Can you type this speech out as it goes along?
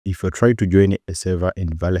if you try to join a server in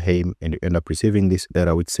Valheim and you end up receiving this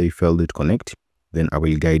error which say failed to connect, then I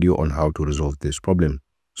will guide you on how to resolve this problem.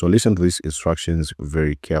 So listen to these instructions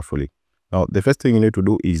very carefully. Now, the first thing you need to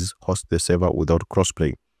do is host the server without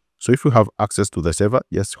crossplay. So if you have access to the server,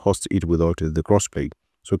 just host it without the crossplay.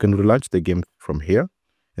 So you can relaunch the game from here.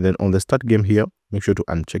 And then on the start game here, make sure to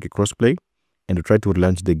uncheck crossplay and try to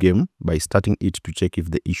relaunch the game by starting it to check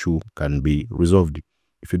if the issue can be resolved.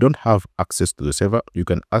 If you don't have access to the server, you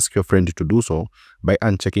can ask your friend to do so by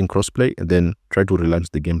unchecking crossplay and then try to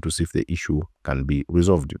relaunch the game to see if the issue can be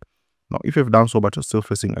resolved. Now, if you've done so but you're still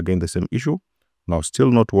facing again the same issue, now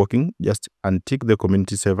still not working, just untick the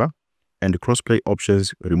community server and crossplay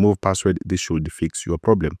options, remove password. This should fix your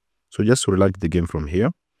problem. So just relaunch the game from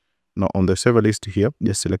here. Now on the server list here,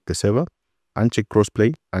 just select the server, uncheck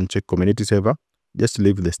crossplay, uncheck community server, just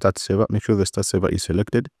leave the start server, make sure the start server is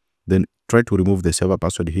selected. Then try to remove the server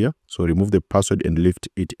password here. So remove the password and leave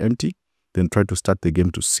it empty. Then try to start the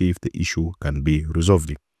game to see if the issue can be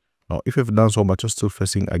resolved. Now, if you've done so but you're still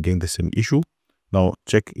facing again the same issue, now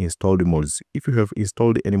check installed mods. If you have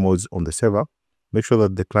installed any mods on the server, make sure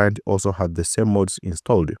that the client also has the same mods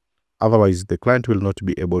installed. Otherwise, the client will not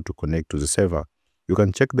be able to connect to the server. You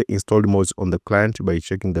can check the installed mods on the client by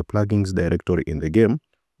checking the plugins directory in the game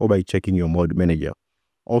or by checking your mod manager.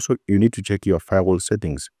 Also, you need to check your firewall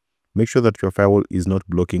settings. Make sure that your firewall is not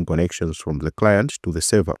blocking connections from the client to the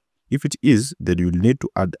server. If it is, then you'll need to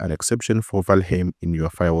add an exception for Valheim in your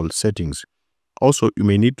firewall settings. Also, you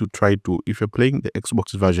may need to try to, if you're playing the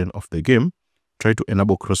Xbox version of the game, try to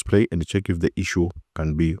enable crossplay and check if the issue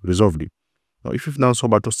can be resolved. Now, if you've done so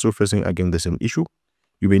but you're still facing again the same issue,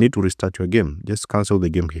 you may need to restart your game. Just cancel the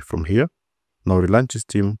game from here. Now relaunch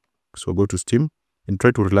Steam. So go to Steam and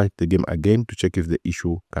try to relaunch the game again to check if the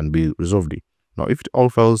issue can be resolved. Now, if it all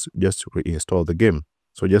fails, just reinstall the game.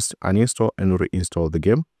 So just uninstall and reinstall the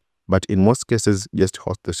game. But in most cases, just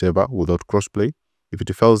host the server without crossplay. If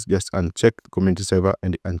it fails, just uncheck the community server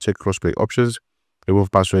and uncheck crossplay options,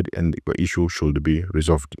 remove password, and your issue should be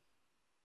resolved.